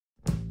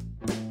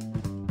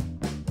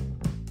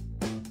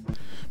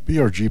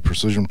BRG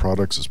Precision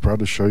Products is proud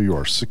to show you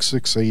our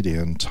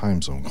 668N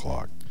time zone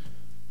clock.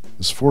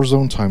 This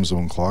 4-zone time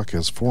zone clock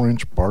has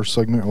 4-inch bar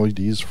segment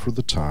LEDs for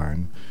the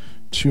time,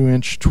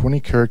 2-inch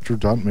 20-character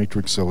dot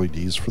matrix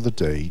LEDs for the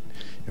date,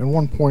 and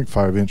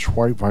 1.5-inch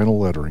white vinyl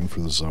lettering for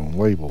the zone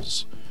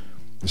labels.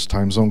 This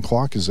time zone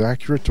clock is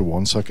accurate to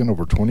 1 second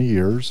over 20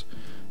 years.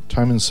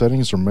 Time and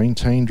settings are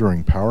maintained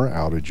during power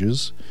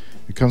outages.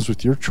 It comes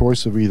with your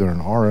choice of either an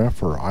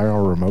RF or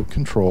IR remote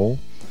control.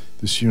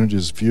 This unit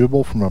is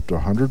viewable from up to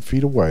 100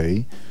 feet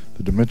away.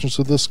 The dimensions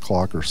of this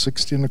clock are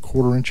 60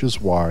 1/4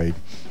 inches wide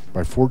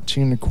by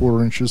 14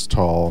 1/4 inches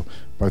tall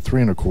by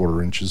 3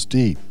 1/4 inches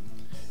deep.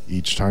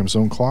 Each time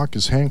zone clock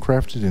is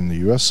handcrafted in the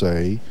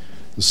USA.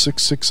 The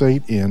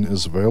 668N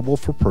is available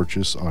for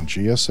purchase on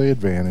GSA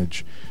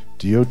Advantage,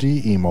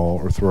 DoD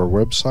email, or through our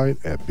website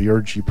at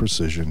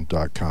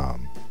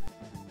brgprecision.com.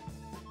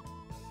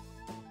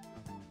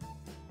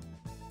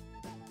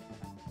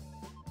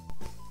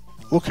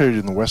 Located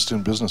in the West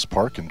End Business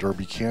Park in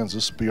Derby,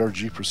 Kansas,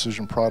 BRG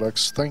Precision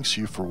Products thanks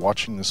you for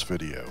watching this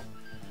video.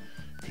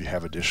 If you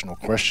have additional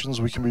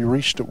questions, we can be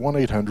reached at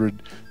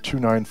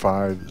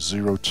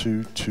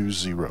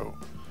 1-800-295-0220.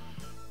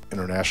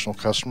 International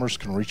customers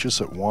can reach us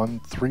at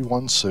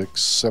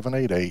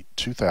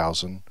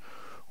 1-316-788-2000,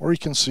 or you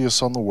can see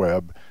us on the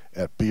web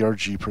at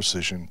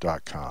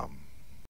brgprecision.com.